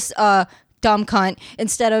 And this dumb cunt,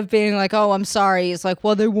 instead of being like, oh, I'm sorry, he's like,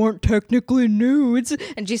 well, they weren't technically nudes.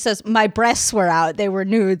 And she says, my breasts were out, they were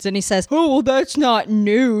nudes. And he says, oh, well, that's not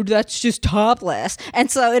nude, that's just topless. And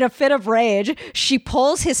so in a fit of rage, she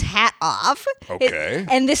pulls his hat off. Okay.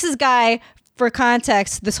 And this is guy, for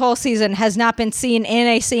context, this whole season has not been seen in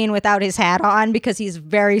a scene without his hat on because he's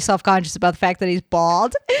very self-conscious about the fact that he's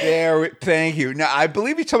bald. Thank you. Now, I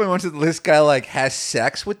believe you told me once that this guy like has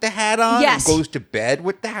sex with the hat on. Yes. And goes to bed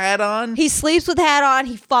with the hat on. He sleeps with the hat on.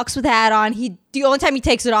 He fucks with the hat on. The only time he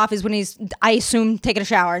takes it off is when he's, I assume, taking a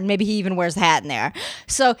shower, and maybe he even wears the hat in there.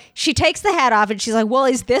 So she takes the hat off, and she's like, well,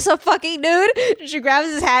 is this a fucking nude? And she grabs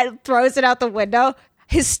his hat and throws it out the window.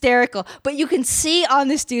 Hysterical. But you can see on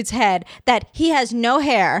this dude's head that he has no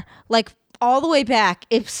hair, like all the way back,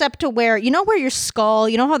 except to where, you know where your skull,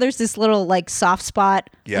 you know how there's this little like soft spot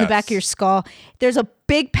in the back of your skull? There's a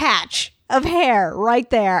big patch of hair right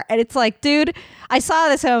there. And it's like, dude, I saw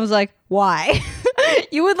this and I was like, why?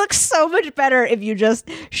 You would look so much better if you just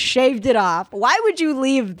shaved it off. Why would you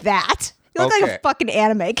leave that? You look like a fucking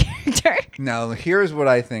anime character. Now, here's what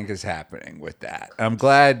I think is happening with that. I'm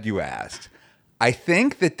glad you asked. I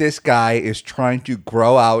think that this guy is trying to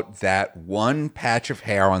grow out that one patch of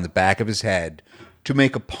hair on the back of his head to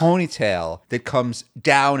make a ponytail that comes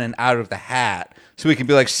down and out of the hat. So he can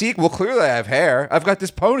be like, see, well, clearly I have hair. I've got this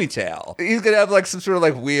ponytail. He's going to have like some sort of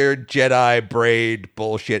like weird Jedi braid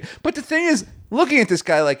bullshit. But the thing is, looking at this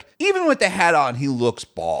guy, like, even with the hat on, he looks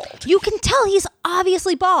bald. You can tell he's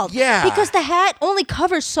obviously bald. Yeah. Because the hat only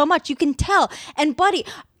covers so much. You can tell. And buddy,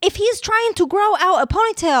 if he's trying to grow out a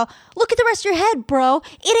ponytail, look at the rest of your head, bro.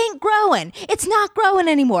 It ain't growing. It's not growing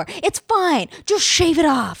anymore. It's fine. Just shave it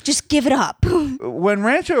off. Just give it up. When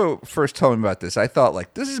Rancho first told me about this, I thought,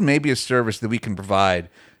 like, this is maybe a service that we can provide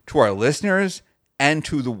to our listeners and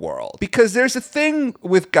to the world. Because there's a thing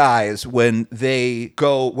with guys when they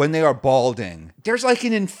are balding, there's like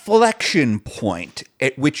an inflection point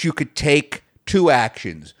at which you could take two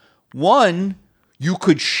actions. One, you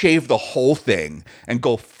could shave the whole thing and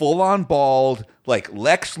go full on bald, like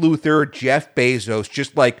Lex Luthor, Jeff Bezos,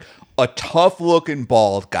 just like a tough looking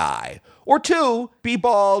bald guy. Or two, be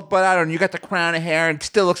bald, but I don't know, you got the crown of hair and it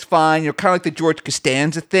still looks fine. You're kind of like the George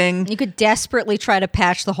Costanza thing. You could desperately try to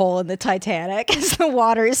patch the hole in the Titanic as the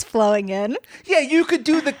water is flowing in. Yeah, you could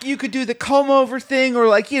do the comb over thing, or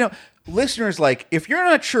like, you know, listeners, like, if you're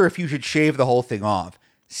not sure if you should shave the whole thing off,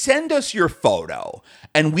 send us your photo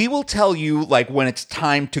and we will tell you, like, when it's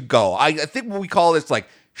time to go. I think what we call this, like,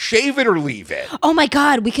 shave it or leave it. Oh my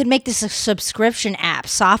God, we could make this a subscription app,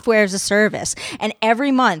 software as a service. And every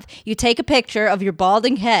month you take a picture of your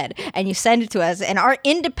balding head and you send it to us. And our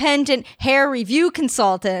independent hair review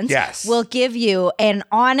consultants will give you an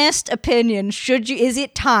honest opinion. Is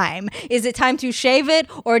it time? Is it time to shave it,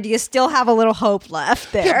 or do you still have a little hope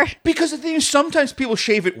left there? Yeah, because the thing is, sometimes people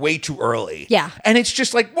shave it way too early. Yeah. And it's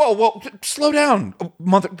just like, whoa, slow down,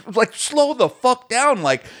 slow the fuck down.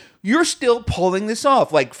 Like, you're still pulling this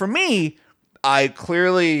off. Like, for me, I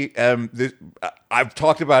clearly am. I've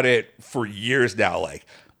talked about it for years now. Like,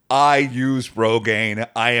 I use Rogaine.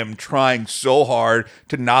 I am trying so hard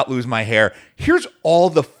to not lose my hair. Here's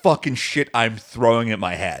all the fucking shit I'm throwing at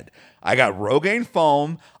my head. I got Rogaine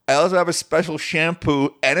foam. I also have a special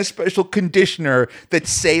shampoo and a special conditioner that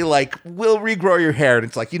say, like, will regrow your hair. And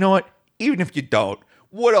it's like, you know what? Even if you don't,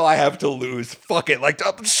 what do I have to lose? Fuck it. Like,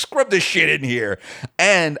 I'll scrub this shit in here.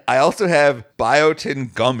 And I also have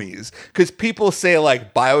biotin gummies, because people say,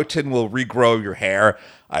 like, biotin will regrow your hair.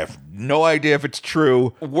 I have no idea if it's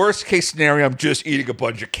true. Worst case scenario, I'm just eating a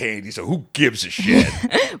bunch of candy, so who gives a shit?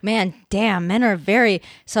 Man, damn, men are very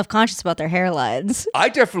self-conscious about their hairlines. I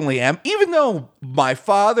definitely am. Even though my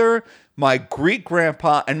father, my Greek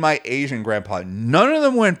grandpa, and my Asian grandpa, none of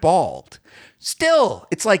them went bald. Still,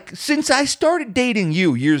 it's like, since I started dating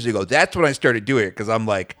you years ago, that's when I started doing it, because I'm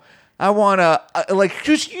like, I want to, like,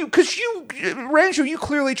 just you, because you, Rancho, you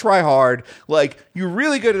clearly try hard. Like, you're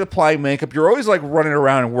really good at applying makeup. You're always, like, running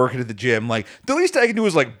around and working at the gym. Like, the least I can do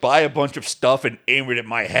is, like, buy a bunch of stuff and aim it at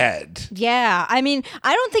my head. Yeah, I mean,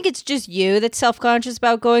 I don't think it's just you that's self-conscious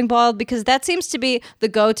about going bald, because that seems to be the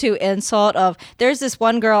go-to insult of, there's this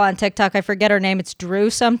one girl on TikTok, I forget her name, it's Drew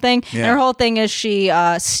something, and her whole thing is she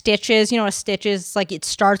stitches, you know what a stitch is? It's like, it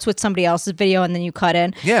starts with somebody else's video and then you cut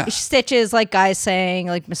in. Yeah. She stitches, like, guys saying,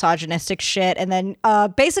 like, misogynistic shit, and then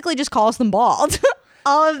basically just calls them bald.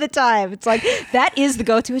 All of the time. It's like, that is the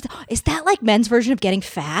go-to. Is that like men's version of getting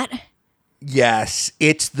fat? Yes,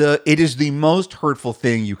 it is the most hurtful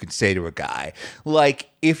thing you could say to a guy. Like,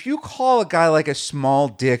 if you call a guy like a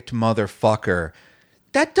small-dicked motherfucker,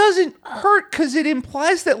 that doesn't hurt, because it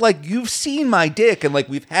implies that, like, you've seen my dick and, like,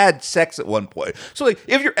 we've had sex at one point. So, like,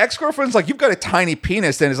 if your ex-girlfriend's like, you've got a tiny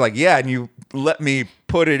penis, then it's like, yeah, and you let me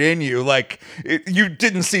put it in you. Like, you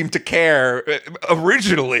didn't seem to care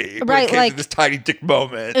originally. Right, when it came like, to this tiny dick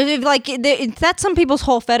moment. Like, that's some people's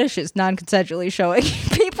whole fetish is non-consensually showing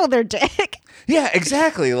people their dick. Yeah,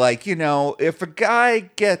 exactly. Like, you know, if a guy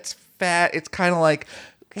gets fat, it's kind of like,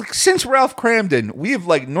 since Ralph Kramden, we have,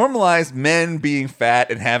 like, normalized men being fat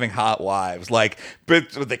and having hot wives. Like, but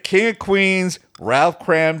the King of Queens, Ralph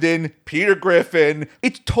Kramden, Peter Griffin,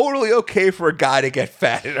 it's totally okay for a guy to get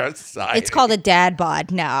fat in our society. It's called a dad bod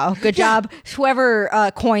now. Good job. Whoever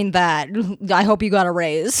coined that, I hope you got a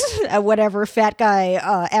raise at whatever fat guy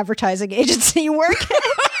advertising agency you work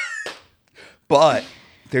at. But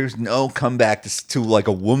there's no comeback to like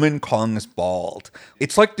a woman calling us bald.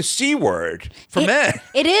 It's like the C word for men.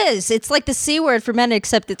 It is. It's like the C word for men,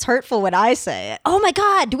 except it's hurtful when I say it. Oh my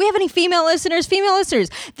God. Do we have any female listeners? Female listeners.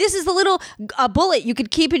 This is the little bullet you could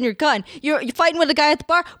keep in your gun. You're fighting with a guy at the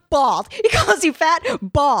bar? Bald. He calls you fat?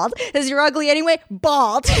 Bald. Says you're ugly anyway?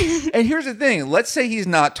 Bald. And here's the thing. Let's say he's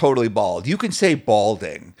not totally bald. You can say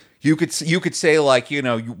balding. You could say, like, you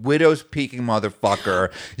know, you widow's peaking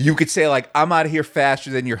motherfucker. You could say, like, I'm out of here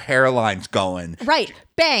faster than your hairline's going. Right.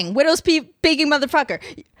 Bang. Widow's peaking motherfucker.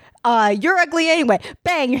 You're ugly anyway.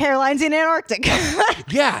 Bang. Your hairline's in Antarctic.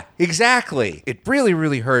 Yeah, exactly. It really,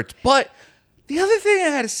 really hurts. But the other thing I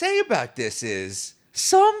had to say about this is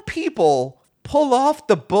some people pull off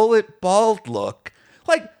the bullet bald look.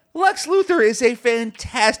 Like, Lex Luthor is a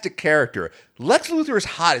fantastic character. Lex Luthor is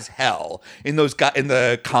hot as hell in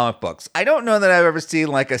the comic books. I don't know that I've ever seen,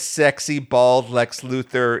 like, a sexy bald Lex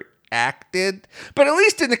Luthor acted, but at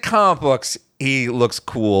least in the comic books, he looks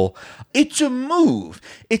cool. It's a move.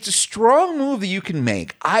 It's a strong move that you can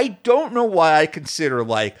make. I don't know why I consider,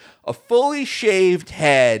 like, a fully shaved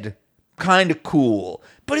head kind of cool,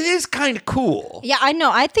 but it is kind of cool. Yeah, I know.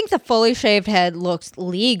 I think the fully shaved head looks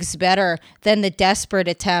leagues better than the desperate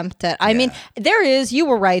attempt at, I mean, you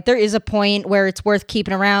were right. There is a point where it's worth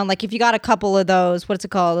keeping around. Like, if you got a couple of those, what's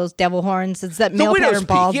it called? Those devil horns. It's that male pattern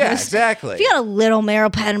baldness. Yeah, exactly. If you got a little male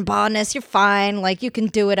pattern baldness, you're fine. Like, you can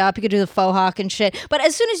do it up. You can do the faux hawk and shit. But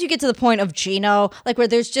as soon as you get to the point of Gino, like, where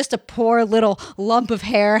there's just a poor little lump of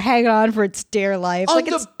hair hanging on for its dear life. On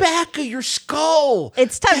the back of your skull.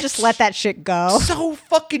 It's time to just let that shit go. So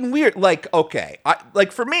fucking fucking weird. Like, okay,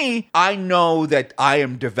 for me, I know that I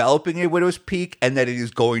am developing a widow's peak and that it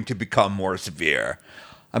is going to become more severe.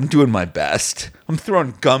 I'm doing my best. I'm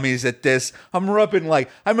throwing gummies at this. I'm rubbing I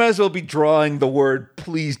might as well be drawing the word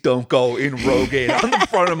 "please don't go" in Rogaine on the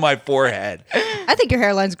front of my forehead. I think your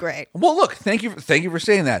hairline's great. Well, look, thank you for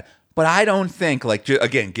saying that. But I don't think,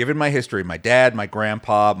 again, given my history, my dad, my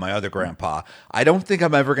grandpa, my other grandpa, I don't think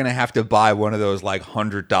I'm ever going to have to buy one of those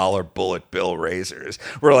 $100 bullet bill razors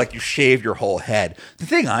where you shave your whole head. The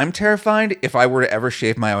thing I'm terrified if I were to ever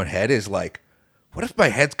shave my own head is what if my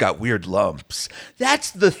head's got weird lumps? That's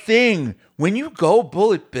the thing. When you go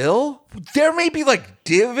bullet bill, there may be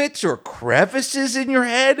divots or crevices in your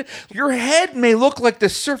head. Your head may look like the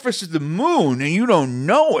surface of the moon and you don't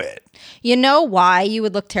know it. You know why you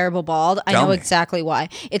would look terrible bald? I know me. exactly why.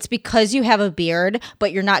 It's because you have a beard,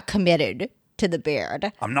 but you're not committed to the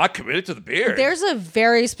beard. I'm not committed to the beard. There's a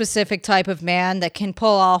very specific type of man that can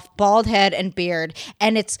pull off bald head and beard,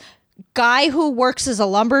 and it's guy who works as a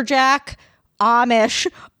lumberjack, Amish,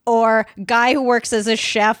 or guy who works as a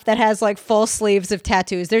chef that has full sleeves of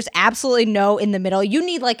tattoos. There's absolutely no in the middle. You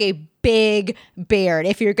need a big beard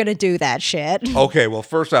if you're going to do that shit. Okay, well,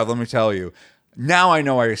 first off, let me tell you. Now I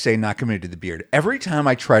know why you're saying not committed to the beard. Every time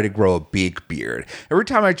I try to grow a big beard, every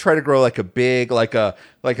time I try to grow a big, like a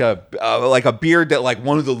beard that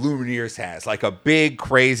one of the Lumineers has, a big,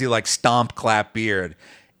 crazy, stomp clap beard,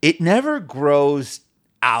 it never grows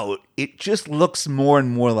out. It just looks more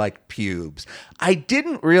and more like pubes. I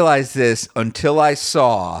didn't realize this until I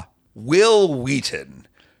saw Wil Wheaton.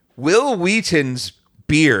 Wil Wheaton's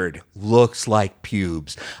beard looks like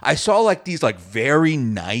pubes. I saw these very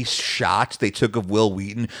nice shots they took of Wil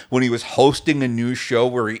Wheaton when he was hosting a news show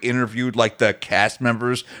where he interviewed the cast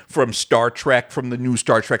members from Star Trek, from the new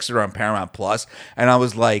Star Treks that are on Paramount Plus. And I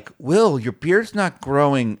was like, Will, your beard's not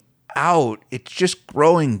growing out. It's just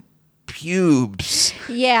growing pubes.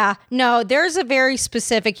 Yeah, no, there's a very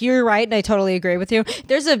specific, you're right, and I totally agree with you.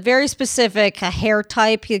 There's a very specific hair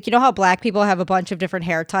type. You know how black people have a bunch of different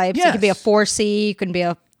hair types? Yes. You can be a 4C, you can be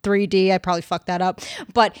a 3D. I probably fucked that up.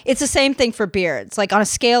 But it's the same thing for beards. On a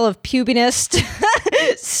scale of pubiness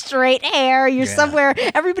to straight hair, you're somewhere,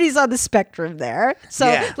 everybody's on the spectrum there.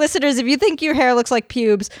 So listeners, if you think your hair looks like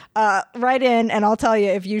pubes, write in and I'll tell you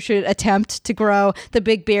if you should attempt to grow the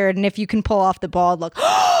big beard and if you can pull off the bald look.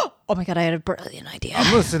 Oh my God, I had a brilliant idea.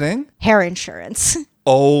 I'm listening. Hair insurance.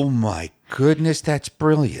 Oh my goodness, that's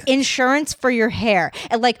brilliant. Insurance for your hair.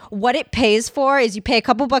 And what it pays for is you pay a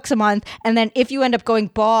couple bucks a month, and then if you end up going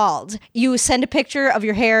bald, you send a picture of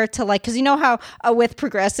your hair to because you know how with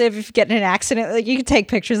Progressive, if you get in an accident, you can take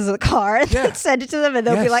pictures of the car and then send it to them and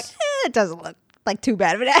they'll be like, it doesn't look too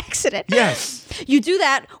bad of an accident. Yes. You do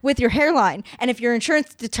that with your hairline. And if your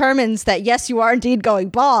insurance determines that, yes, you are indeed going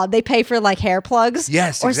bald, they pay for hair plugs.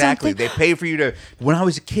 Yes, exactly. They pay for you to, when I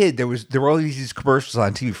was a kid, there were all these commercials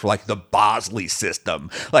on TV for the Bosley system.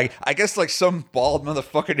 I guess some bald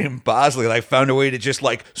motherfucker named Bosley found a way to just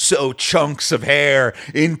sew chunks of hair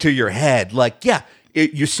into your head.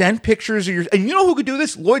 You send pictures of and you know who could do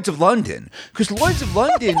this? Lloyd's of London. Because Lloyd's of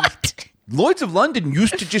London... Lloyd's of London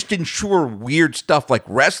used to just insure weird stuff.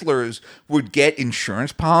 Wrestlers would get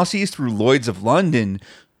insurance policies through Lloyd's of London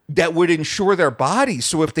that would insure their bodies.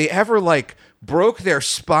 So if they ever broke their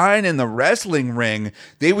spine in the wrestling ring,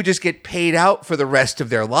 they would just get paid out for the rest of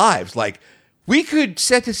their lives. We could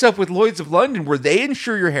set this up with Lloyd's of London where they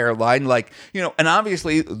insure your hairline, and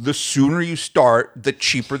obviously the sooner you start, the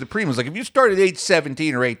cheaper the premiums. If you start at age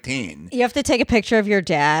 17 or 18. You have to take a picture of your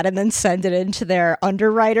dad and then send it into their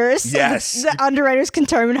underwriters. Yes. The underwriters can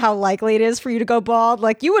determine how likely it is for you to go bald.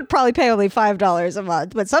 You would probably pay only $5 a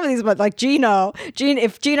month, but some of these, Gino,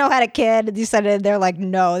 if Gino had a kid and you send it in, they're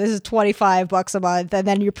no, this is $25 a month, and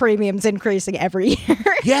then your premium's increasing every year.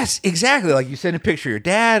 Yes, exactly. You send a picture of your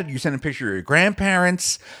dad, you send a picture of your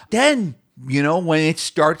grandparents. Then, when it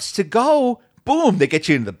starts to go, boom, they get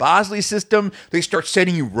you into the Bosley system. They start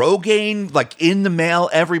sending you Rogaine in the mail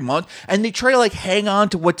every month. And they try to hang on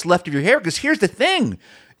to what's left of your hair. Because here's the thing.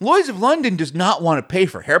 Lloyd's of London does not want to pay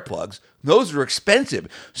for hair plugs. Those are expensive.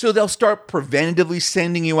 So they'll start preventatively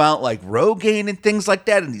sending you out Rogaine and things like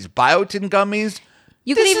that and these biotin gummies.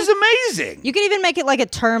 This is amazing. You could even make it a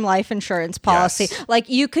term life insurance policy. Yes.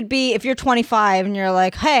 You could be, if you're 25 and you're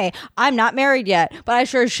hey, I'm not married yet, but I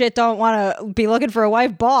sure as shit don't want to be looking for a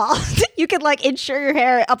wife bald. You could insure your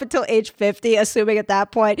hair up until age 50, assuming at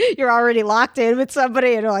that point you're already locked in with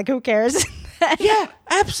somebody and you're who cares? Yeah,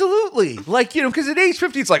 absolutely. Because at age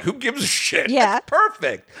 50, it's who gives a shit? Yeah. That's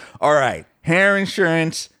perfect. All right. Hair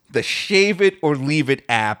insurance, the Shave It or Leave It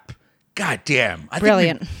app. God damn.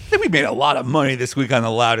 Brilliant. I think we made a lot of money this week on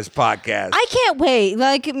the Loudest Podcast. I can't wait.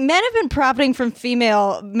 Like, men have been profiting from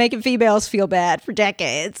making females feel bad for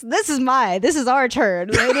decades. This is our turn,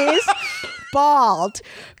 ladies. Bald.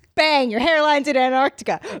 Bang, your hairline's in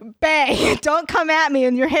Antarctica. Bang, don't come at me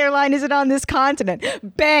and your hairline isn't on this continent.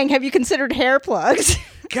 Bang, have you considered hair plugs?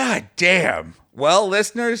 God damn. Well,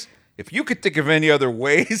 listeners, if you could think of any other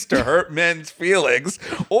ways to hurt men's feelings,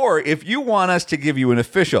 or if you want us to give you an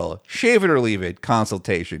official shave it or leave it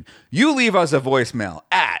consultation, you leave us a voicemail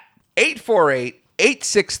at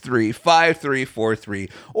 848-863-5343,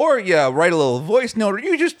 or write a little voice note, or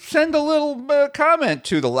you just send a little comment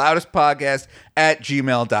to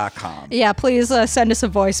theloudestpodcast@gmail.com. Yeah, please send us a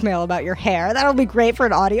voicemail about your hair. That'll be great for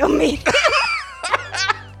an audio meeting.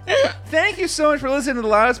 Thank you so much for listening to The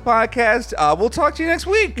Loudest Podcast. We'll talk to you next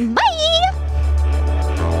week. Bye!